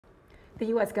The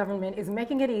U.S. government is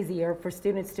making it easier for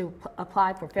students to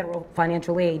apply for federal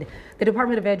financial aid. The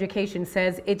Department of Education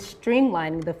says it's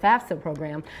streamlining the FAFSA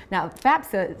program. Now,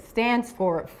 FAFSA stands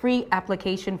for Free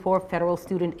Application for Federal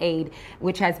Student Aid,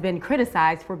 which has been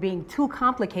criticized for being too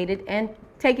complicated and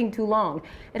taking too long.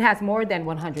 It has more than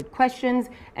 100 questions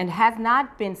and has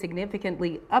not been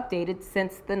significantly updated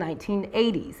since the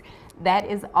 1980s. That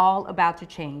is all about to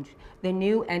change. The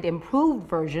new and improved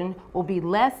version will be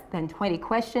less than 20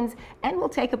 questions and will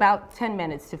take about 10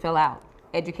 minutes to fill out.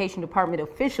 Education Department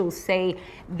officials say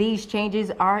these changes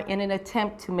are in an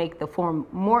attempt to make the form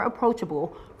more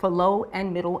approachable for low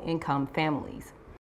and middle income families.